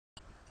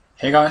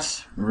Hey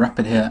guys,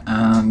 Rapid here,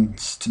 and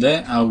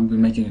today I will be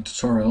making a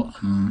tutorial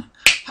on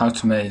how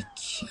to make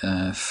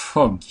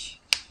fog,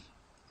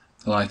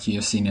 like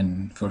you've seen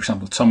in, for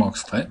example,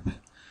 Tomahawk's clip,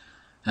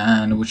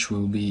 and which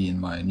will be in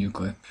my new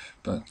clip,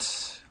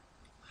 but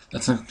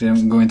let's not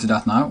go into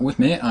that now. With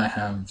me I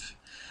have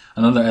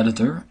another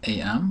editor,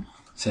 AM.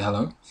 Say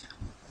hello.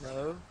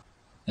 Hello.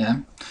 Yeah.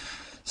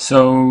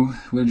 So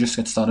we'll just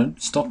get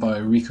started. Start by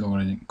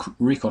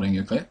recording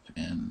your clip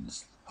in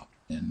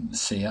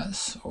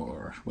CS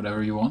or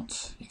whatever you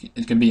want.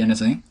 It can be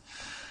anything.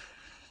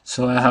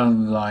 So I have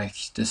like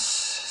this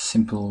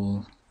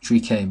simple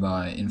 3K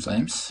by In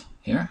Flames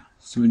here.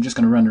 So we're just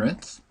gonna render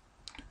it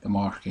by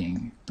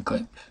marking the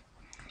clip.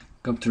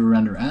 Go up to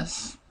render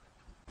as.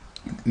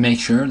 Make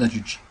sure that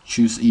you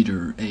choose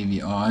either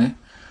AVI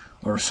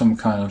or some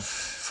kind of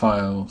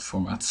file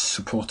format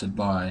supported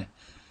by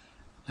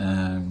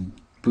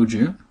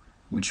Boujou,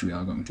 which we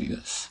are going to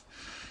use.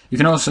 You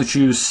can also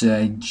choose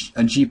a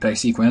JPEG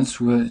sequence,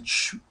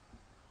 which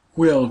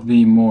will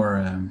be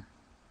more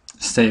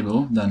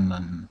stable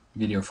than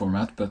video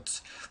format,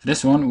 but for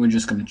this one we're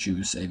just going to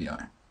choose AVI.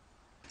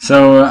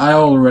 So I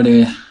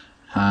already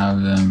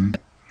have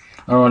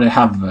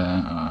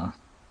the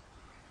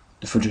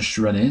footage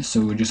ready, so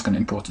we're just going to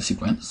import the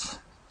sequence.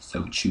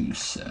 So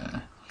choose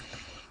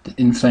the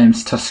In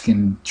Flames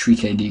Tuscan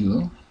 3K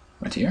Deagle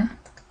right here.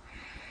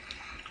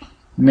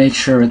 Make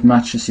sure it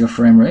matches your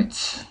frame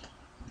rate,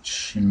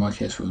 which in my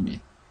case will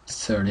be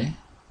 30,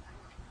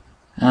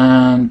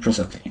 and press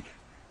OK.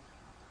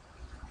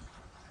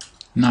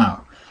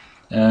 Now,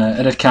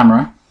 edit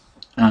camera,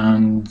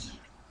 and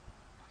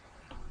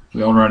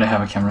we already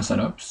have a camera set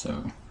up,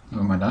 so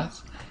never mind that.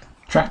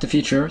 Track the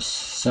features,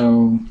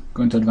 so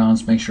go into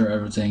advanced, make sure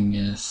everything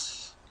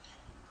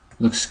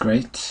looks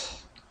great.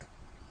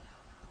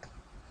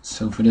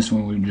 So for this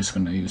one we're just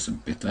going to use a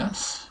bit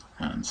less,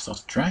 and start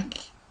to track.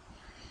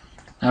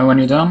 And when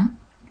you're done,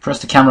 press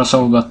the camera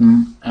solve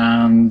button,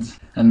 and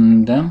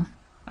then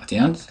at the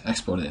end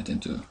export it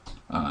into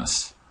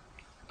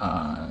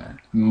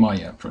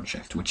Maya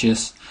project, which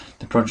is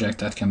the project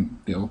that can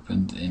be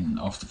opened in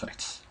After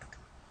Effects.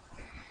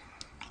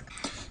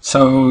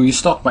 So you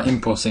start by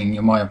importing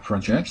your Maya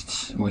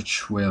project,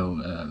 which will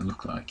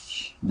look like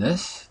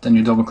this. Then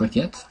you double click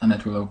it and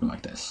it will open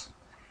like this.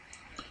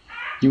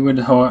 You would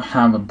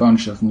have a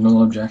bunch of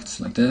null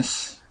objects like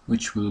this,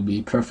 which will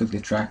be perfectly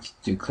tracked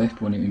to clip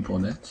when you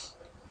import it.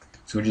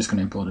 So we're just going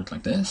to import it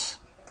like this.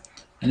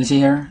 And you see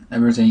here,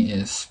 everything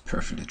is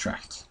perfectly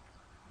tracked.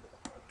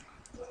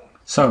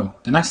 So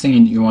the next thing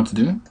you want to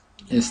do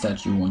is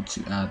that you want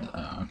to add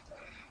a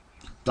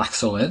black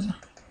solid.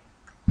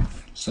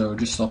 So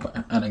just stop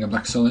adding a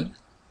black solid.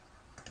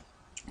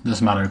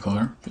 Doesn't matter the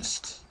color,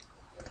 just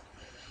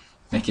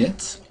make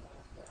it.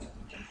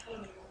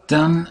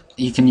 Then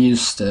you can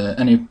use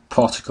any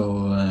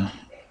particle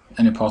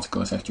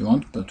effect you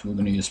want, but we're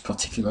going to use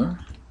particular.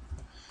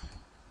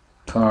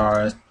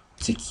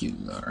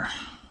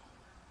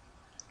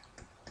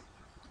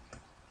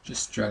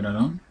 Just drag that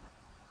on.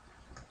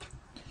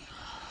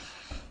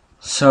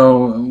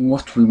 So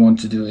what we want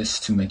to do is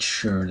to make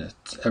sure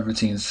that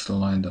everything is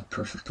lined up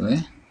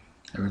perfectly.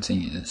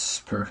 Everything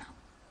is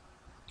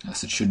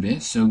as it should be.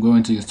 So go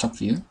into your top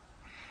view.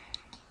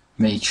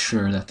 Make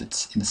sure that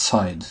it's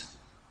inside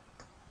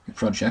your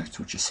project,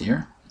 which is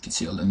here. You can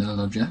see all the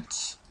little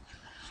objects.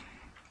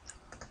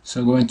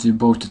 So go into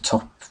both the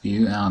top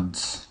view and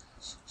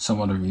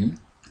some other view,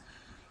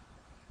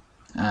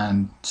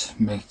 and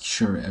make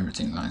sure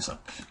everything lines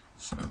up.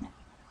 So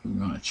we're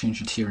going to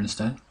change it here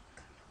instead.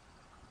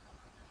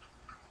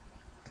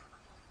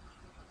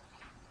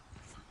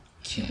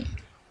 Okay.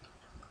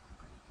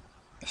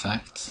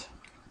 Effect.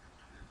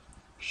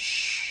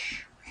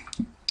 Shh.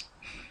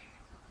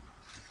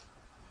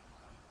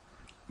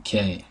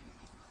 Okay.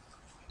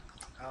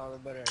 Ja, det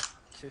börjar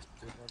tyst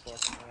ut med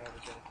bakom här.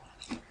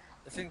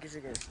 Det funkar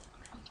säkert.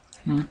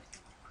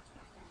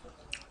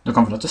 Du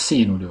kan få lov til å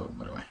si noe, du òg,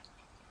 by the way.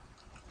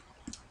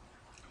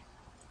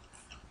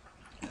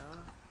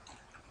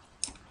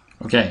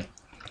 Okay,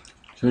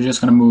 so we're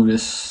just going to move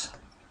this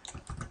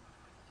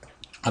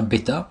a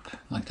bit up,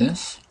 like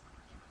this.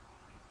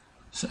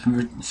 So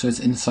it's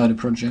inside the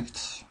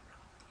project,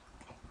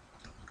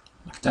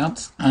 like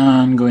that.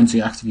 And go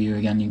into active view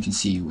again, you can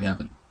see we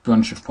have a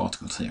bunch of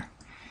particles here.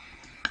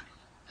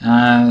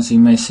 As you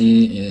may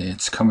see,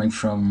 it's coming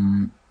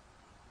from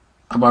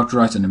about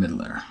right in the middle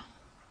there.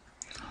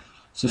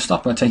 So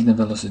start by taking the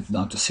velocity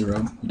down to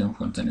 0. We don't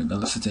want any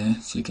velocity,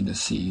 so you can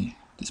just see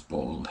this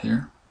ball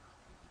here.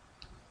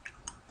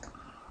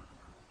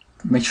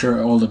 Make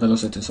sure all the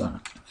velocities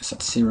is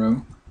at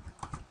 0,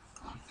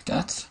 like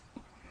that.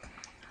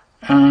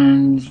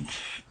 And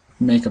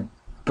make a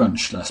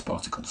bunch less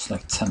particles,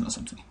 like 10 or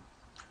something.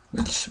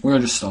 We'll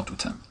just start with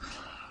 10.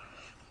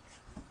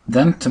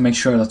 Then, to make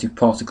sure that your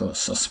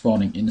particles are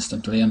spawning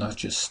instantly and not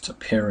just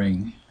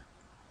appearing,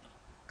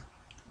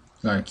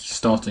 like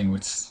starting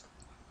with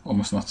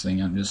almost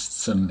nothing and just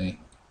suddenly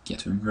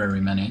get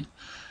very many,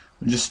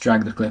 we'll just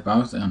drag the clip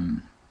out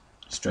and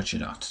stretch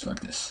it out like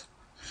this.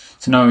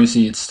 So now you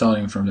see it's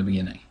starting from the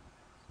beginning.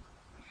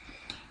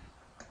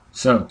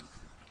 So,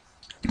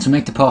 to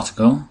make the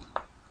particle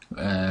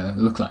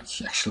look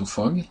like actual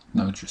fog,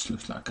 now it just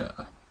looks like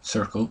a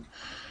circle,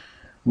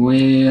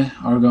 we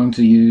are going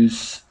to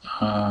use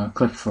a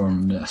clip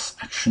from the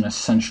Action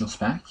Essentials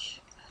pack,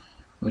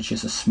 which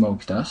is a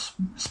smoke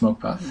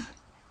puff.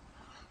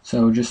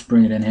 So just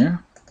bring it in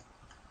here.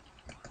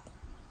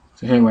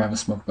 So here we have a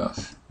smoke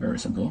puff, very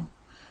simple.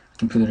 I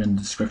can put it in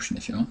the description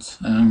if you want.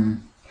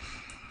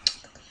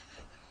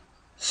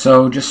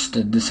 So just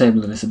disable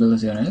the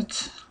visibility on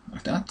it,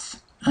 like that,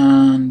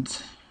 and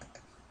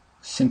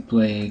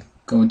simply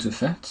go into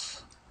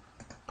Effects,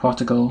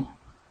 Particle.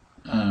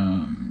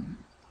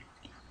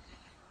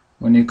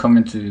 When you come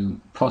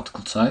into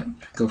particle type,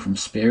 go from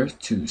Sphere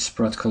to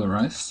Spread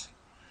Colorized,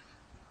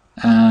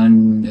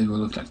 and it will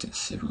look like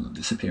this, it will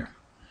disappear.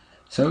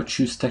 So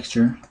choose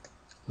Texture,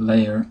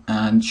 Layer,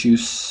 and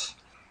choose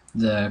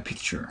the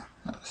picture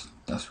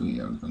that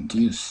we are going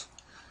to use.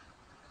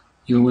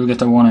 You will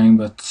get a warning,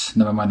 but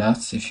never mind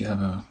that. If you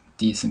have a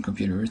decent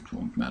computer, it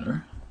won't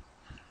matter.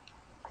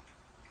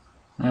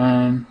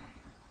 And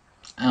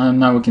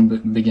now we can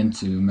begin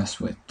to mess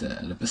with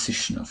the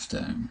position of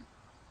the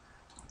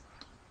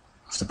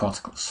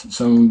particles.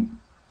 So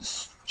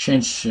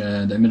change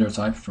the emitter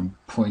type from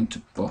point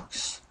to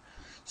box.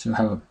 So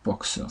have a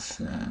box of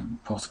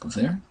particles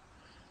there.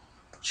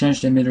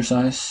 Change the emitter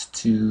size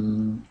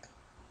to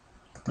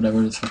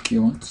whatever the fuck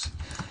you want.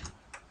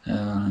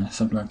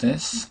 Something like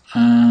this,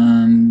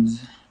 and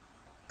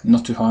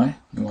not too high.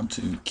 You want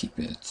to keep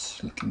it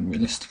looking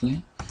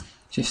realistically.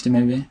 50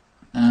 maybe,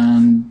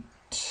 and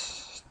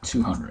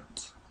 200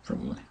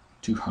 probably.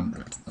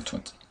 200, not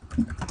 20.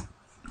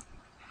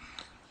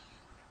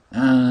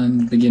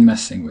 And begin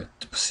messing with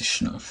the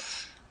position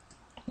of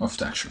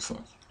the actual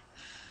fog.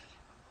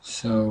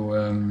 So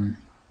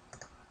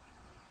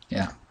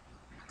yeah,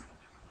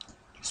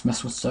 just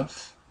mess with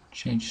stuff,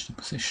 change the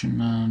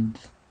position and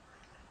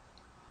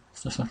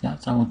stuff like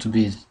that. I want to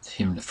be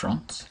here in the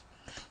front,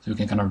 so we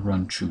can kind of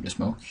run through the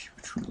smoke,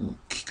 which will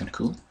look kind of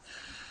cool.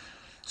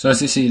 So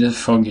as you see, the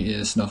fog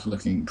is not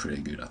looking pretty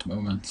good at the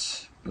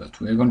moment, but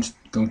we're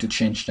going to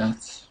change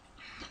that.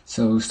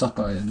 So start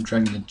by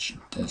dragging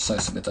the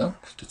size a bit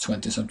up to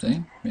 20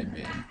 something,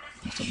 maybe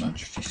not that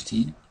much,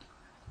 15.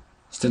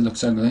 Still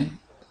looks ugly.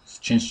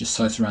 Change the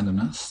size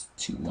randomness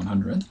to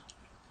 100.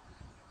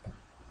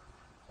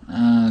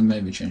 And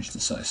maybe change the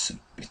size a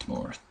bit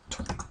more,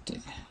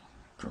 20,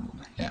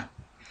 probably, yeah.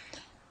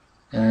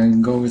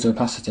 And go with the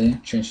opacity,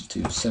 change it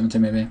to 70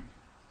 maybe.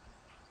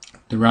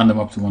 The random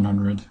up to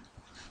 100,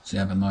 so you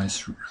have a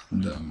nice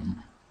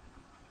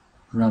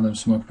random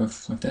smoke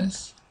puff like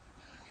this.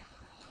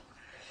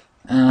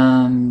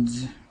 And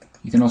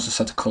you can also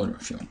set the color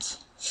if you want.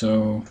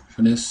 So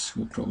for this,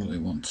 we'll probably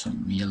want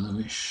some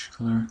yellowish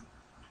color,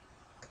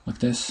 like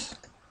this,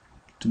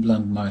 to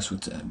blend nice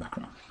with the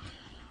background.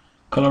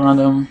 Color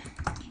random,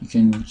 you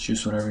can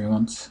choose whatever you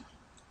want.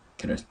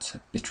 Get it a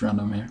bit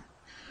random here.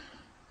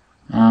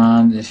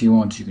 And if you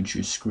want, you can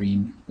choose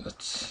screen, but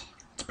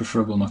it's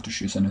preferable not to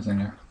choose anything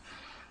there.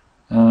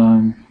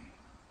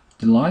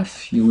 The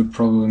life, you would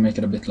probably make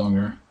it a bit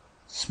longer.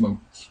 Smoke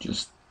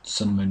just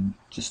suddenly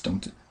just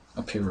don't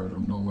appear out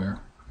of nowhere.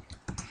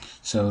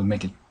 So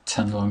make it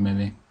 10 long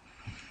maybe.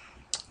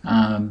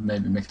 And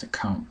maybe make the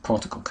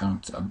particle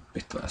count a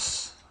bit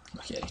less,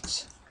 like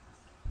 8.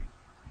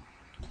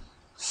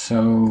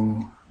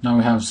 So now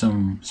we have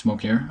some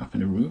smoke here up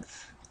in the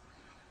roof.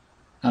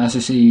 And as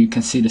you see, you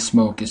can see the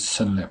smoke is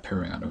suddenly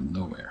appearing out of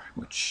nowhere,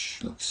 which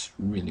looks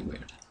really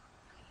weird.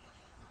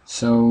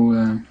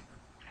 So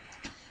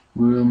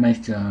we will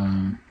make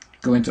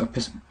go into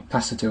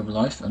opacity of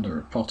life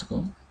under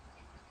particle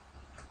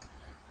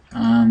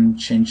and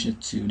change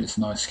it to this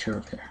nice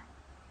curve here.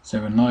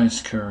 So a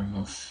nice curve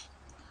of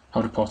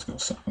how the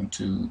particles are going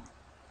to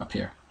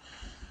appear.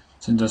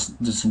 So it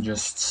doesn't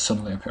just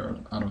suddenly appear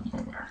out of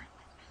nowhere.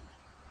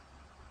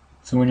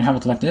 So when you have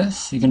it like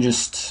this, you can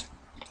just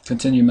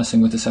continue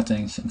messing with the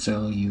settings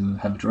until you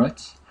have it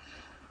right.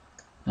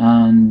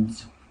 And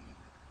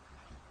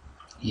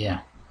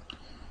yeah.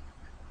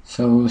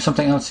 So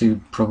something else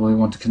you probably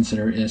want to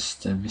consider is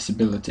the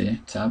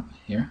visibility tab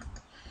here,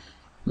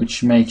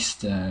 which makes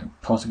the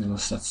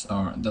particles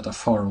that are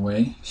far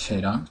away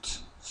fade out.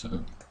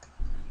 So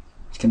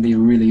it can be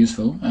really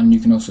useful, and you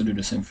can also do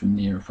the same for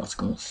near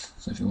particles.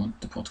 So if you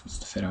want the particles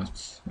to fade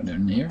out when they're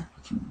near,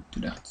 you can do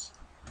that.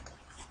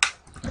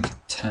 Like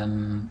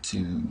 10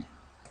 to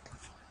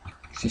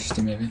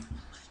 50 maybe.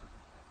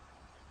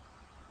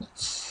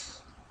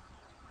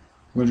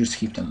 We'll just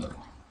keep them low.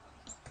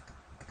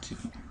 To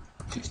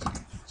 50,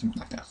 something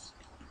like that.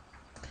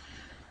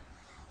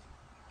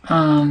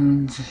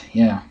 And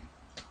yeah,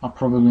 I'll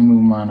probably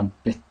move mine a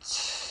bit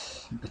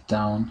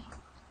down,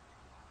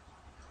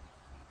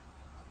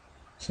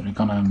 so they're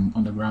kind of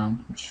on the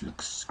ground, which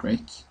looks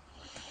great.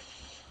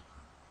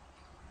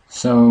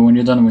 So when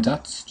you're done with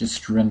that,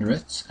 just render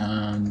it,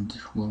 and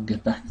we'll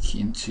get back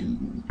into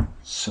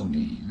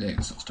Sony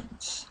Vegas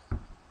afterwards.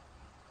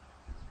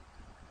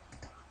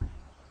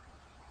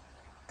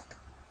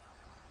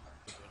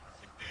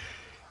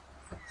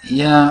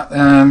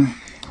 Yeah,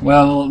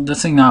 well, the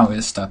thing now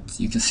is that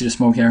you can see the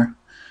smoke here.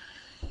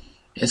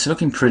 It's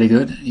looking pretty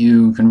good.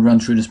 You can run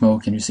through the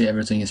smoke and you see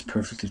everything is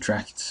perfectly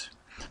tracked.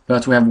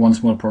 But we have one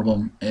small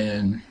problem.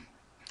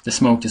 The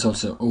smoke is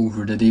also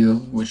over the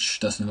deagle, which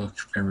doesn't look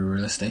very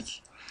realistic.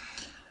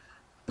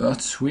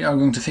 But we are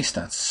going to fix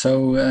that.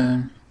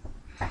 So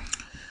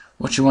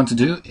what you want to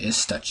do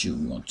is that you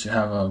want to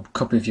have a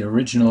copy of your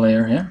original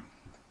layer here.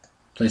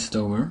 Place it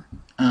over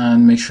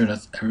and make sure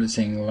that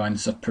everything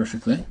lines up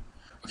perfectly.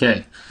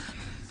 Okay,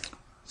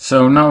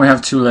 so now we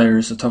have two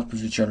layers on top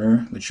of each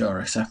other, which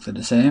are exactly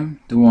the same.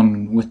 The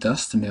one with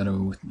dust and the other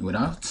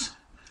without.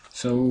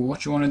 So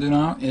what you want to do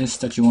now is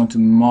that you want to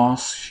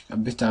mask a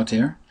bit out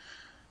here,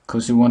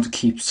 because you want to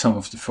keep some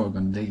of the fog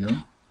on the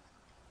deagle,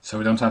 so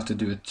we don't have to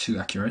do it too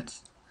accurate.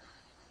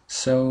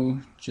 So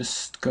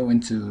just go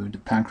into the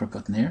pan crop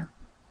button here.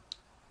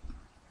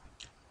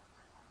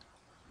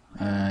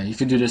 You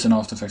can do this in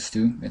After Effects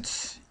too.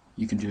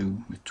 You can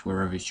do it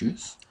wherever you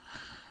choose.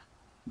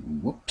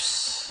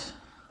 Whoops.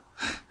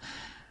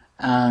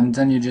 And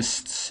then you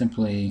just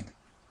simply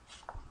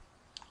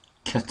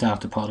cut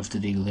out the part of the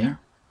deagle here.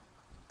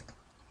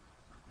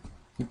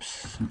 Oops,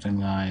 something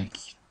like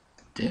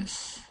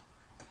this.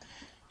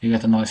 You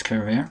get a nice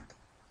curve here.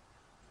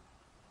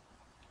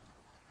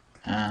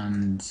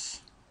 And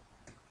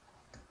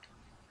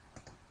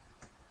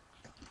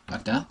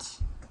like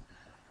that.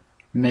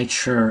 Make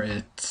sure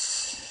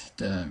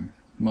the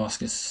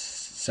mask is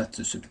set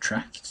to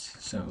subtract,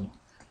 so,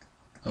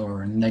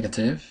 or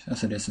negative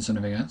as it is in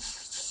something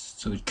else,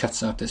 so it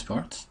cuts out this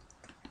part.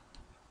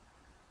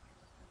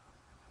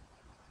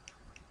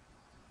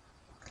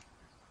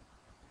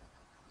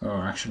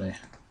 Or actually,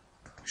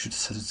 we should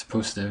set it to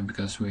positive,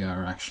 because we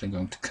are actually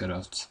going to cut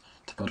out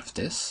the part of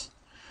this.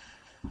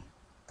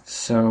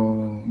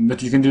 So,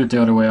 but you can do it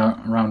the other way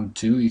around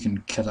too. You can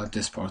cut out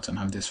this part and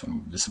have this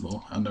one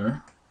visible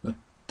under, but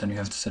then you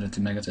have to set it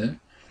to negative.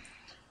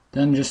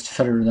 Then just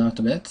feather it out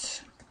a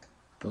bit,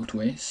 both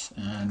ways,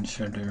 and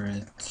feather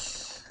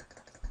it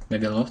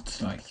maybe a lot,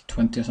 like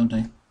 20 or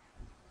something.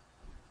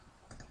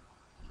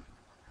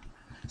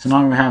 So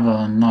now we have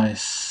a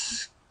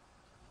nice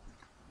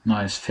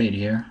fade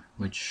here,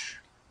 which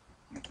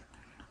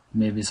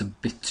maybe is a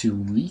bit too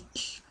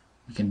weak.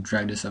 We can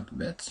drag this up a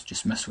bit,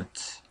 just mess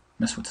with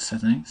the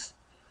settings.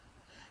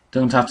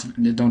 They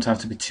don't have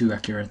to be too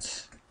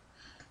accurate.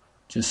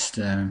 Just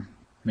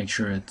make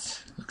sure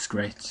it looks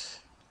great.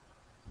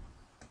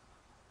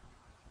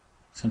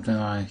 Something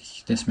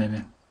like this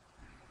maybe.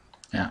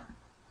 Yeah.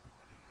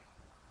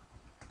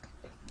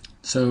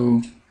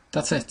 So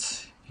that's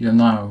it. You have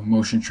now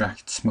motion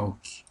tracked smoke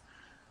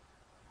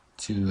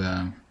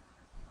to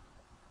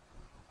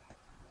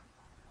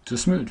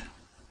smooth.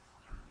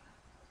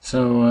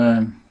 So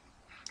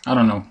I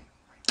don't know.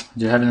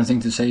 Do you have anything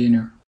to say,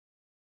 Junior?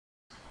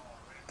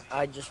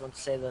 I just want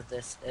to say that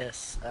this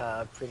is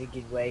a pretty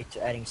good way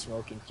to adding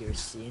smoke into your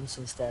scenes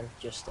instead of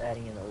just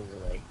adding an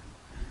overlay.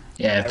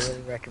 Yeah, I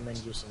really recommend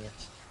using it.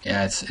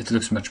 Yeah, it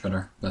looks much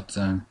better, but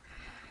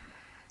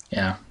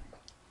yeah.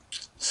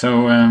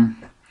 So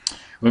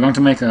we're going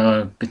to make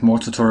a bit more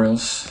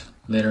tutorials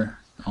later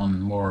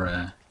on more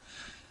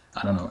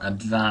I don't know,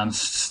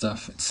 advanced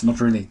stuff. It's not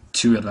really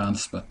too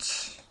advanced,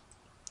 but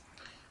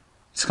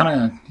it's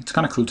kind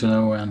of cool to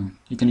know, and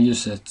you can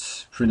use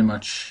it pretty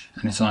much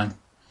anytime,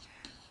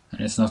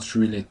 and it's not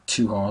really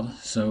too hard.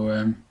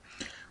 So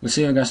we'll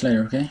see you guys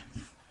later, okay?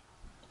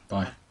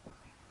 Bye.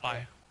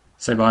 Bye.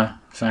 Say bye.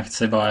 In fact,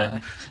 say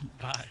bye.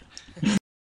 Bye.